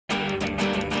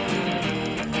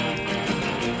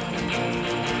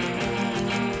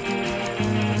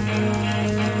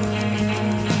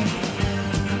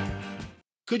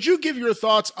could you give your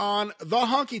thoughts on the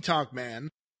Honky Tonk Man,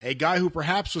 a guy who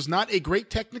perhaps was not a great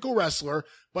technical wrestler,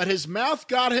 but his mouth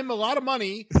got him a lot of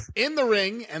money in the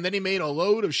ring, and then he made a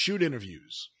load of shoot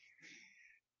interviews?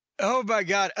 Oh my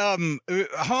God.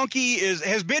 Honky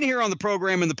has been here on the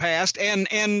program in the past, and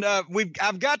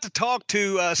I've got to talk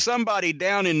to somebody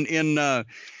down in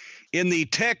the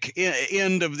tech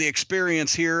end of the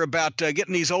experience here about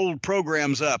getting these old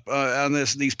programs up on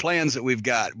these plans that we've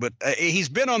got. But he's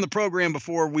been on the program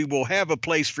before. We will have a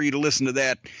place for you to listen to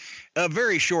that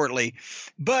very shortly.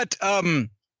 But a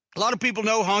lot of people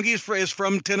know Honky is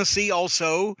from Tennessee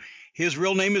also. His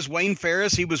real name is Wayne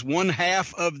Ferris. He was one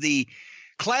half of the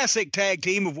classic tag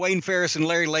team of Wayne Ferris and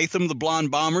Larry Latham, the Blonde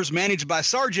Bombers, managed by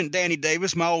Sergeant Danny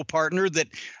Davis, my old partner, that,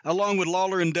 along with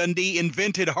Lawler and Dundee,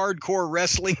 invented hardcore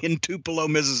wrestling in Tupelo,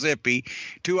 Mississippi,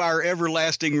 to our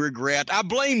everlasting regret. I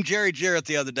blamed Jerry Jarrett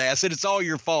the other day. I said, it's all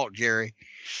your fault, Jerry.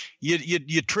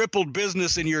 You tripled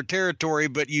business in your territory,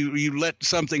 but you let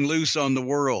something loose on the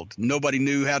world. Nobody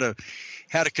knew how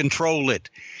to control it,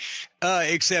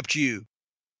 except you.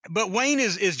 But Wayne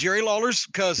is Jerry Lawler's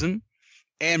cousin,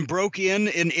 and broke in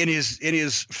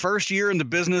his first year in the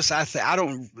business.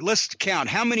 Let's count.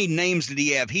 How many names did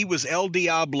he have? He was El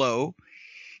Diablo.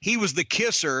 He was the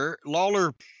Kisser.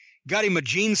 Lawler got him a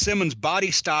Gene Simmons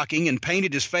body stocking and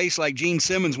painted his face like Gene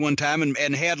Simmons one time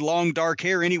and had long dark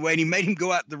hair anyway. And he made him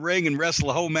go out in the ring and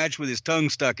wrestle a whole match with his tongue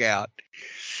stuck out.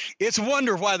 It's a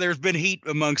wonder why there's been heat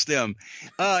amongst them.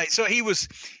 So he was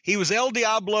El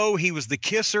Diablo. He was the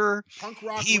Kisser. Punk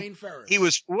rock Wayne Ferris.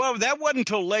 That wasn't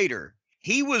until later.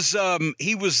 He was,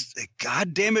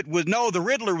 God damn it, the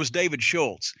Riddler was David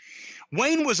Schultz.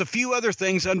 Wayne was a few other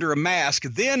things under a mask.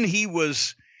 Then he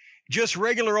was just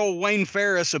regular old Wayne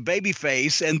Ferris, a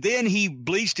babyface. And then he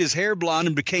bleached his hair blonde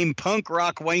and became punk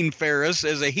rock Wayne Ferris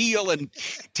as a heel and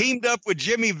teamed up with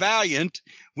Jimmy Valiant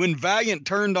when Valiant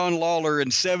turned on Lawler in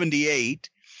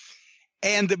 78.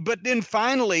 But then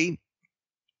finally,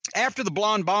 after the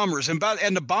Blonde Bombers, and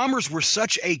the Bombers were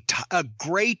such a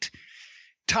great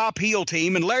top heel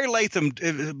team, and Larry Latham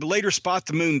later spot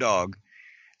the Moondog.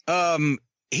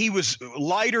 He was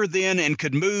lighter then and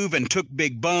could move and took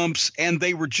big bumps, and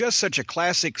they were just such a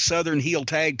classic Southern heel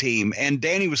tag team. And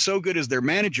Danny was so good as their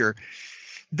manager.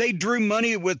 They drew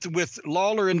money with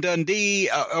Lawler and Dundee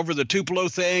over the Tupelo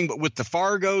thing, but with the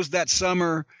Fargos that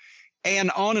summer,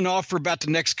 and on and off for about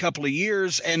the next couple of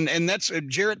years. And that's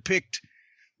Jarrett picked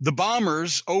the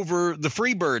Bombers over the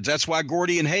Freebirds. That's why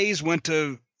Gordy and Hayes went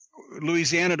to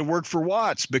Louisiana to work for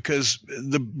Watts, because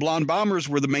the Blonde Bombers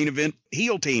were the main event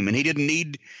heel team, and he didn't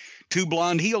need two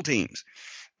blonde heel teams.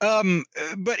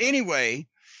 But anyway,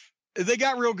 they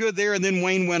got real good there, and then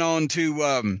Wayne went on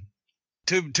to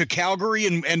Calgary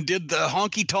and did the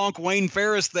Honky Tonk Wayne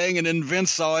Ferris thing, and then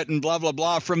Vince saw it and blah blah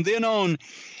blah. From then on,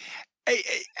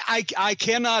 I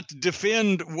cannot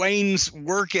defend Wayne's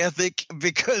work ethic,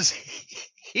 because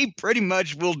he pretty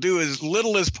much will do as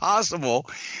little as possible,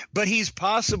 but he's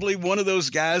possibly one of those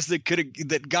guys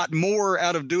that got more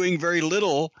out of doing very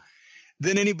little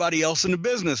than anybody else in the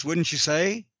business, wouldn't you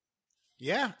say?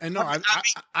 Yeah, and no,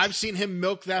 I've seen him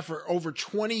milk that for over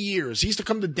 20 years. He used to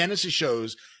come to Dennis's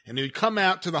shows, and he would come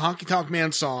out to the Honky Tonk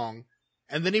Man song,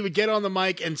 and then he would get on the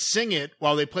mic and sing it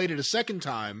while they played it a second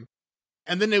time,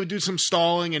 and then they would do some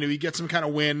stalling, and he would get some kind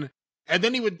of win. And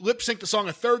then he would lip sync the song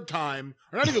a third time,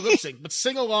 or not even lip sync, but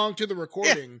sing along to the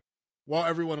recording while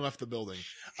everyone left the building.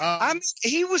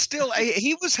 He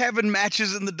was having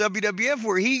matches in the WWF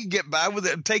where he could get by with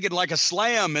it, take it like a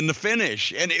slam in the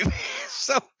finish. And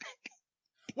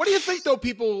what do you think, though,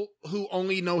 people who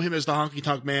only know him as the Honky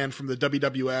Tonk Man from the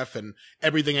WWF and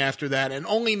everything after that, and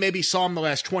only maybe saw him the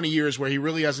last 20 years where he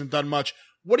really hasn't done much,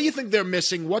 what do you think they're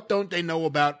missing? What don't they know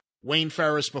about Wayne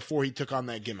Ferris before he took on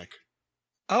that gimmick?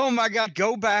 Oh my God,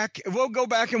 go back. We'll go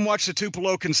back and watch the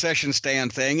Tupelo concession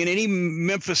stand thing and any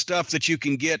Memphis stuff that you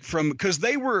can get from, because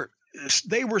they were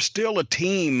still a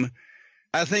team,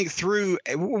 I think, through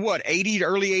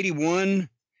early 81,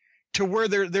 to where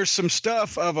there's some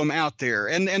stuff of them out there.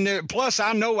 And plus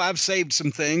I know I've saved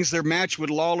some things. Their match with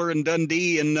Lawler and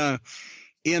Dundee in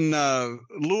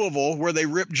Louisville, where they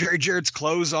ripped Jerry Jarrett's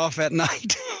clothes off at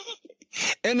night.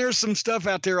 And there's some stuff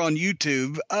out there on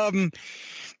YouTube.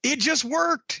 It just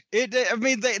worked.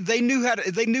 They knew how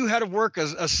to work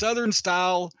a Southern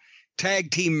style tag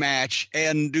team match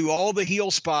and do all the heel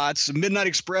spots. Midnight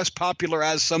Express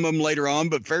popularized some of them later on,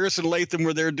 but Ferris and Latham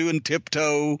were there doing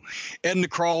tiptoe and the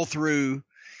crawl through,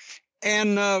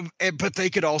 but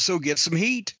they could also get some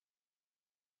heat.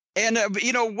 And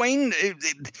Wayne,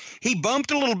 he bumped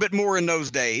a little bit more in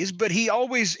those days, but he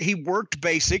worked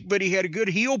basic, but he had a good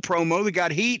heel promo that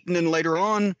got heat, and then later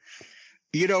on,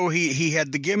 You know, he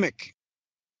had the gimmick.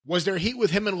 Was there heat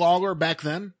with him and Lawler back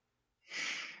then?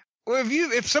 Well,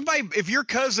 if your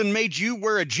cousin made you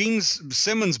wear a Gene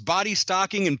Simmons body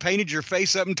stocking and painted your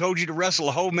face up and told you to wrestle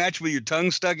a whole match with your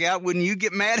tongue stuck out, wouldn't you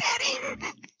get mad at him?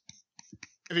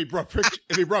 If he brought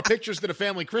pictures to the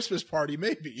family Christmas party,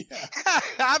 maybe. Yeah.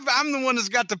 I'm the one that's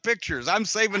got the pictures. I'm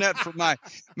saving that for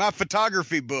my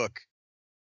photography book.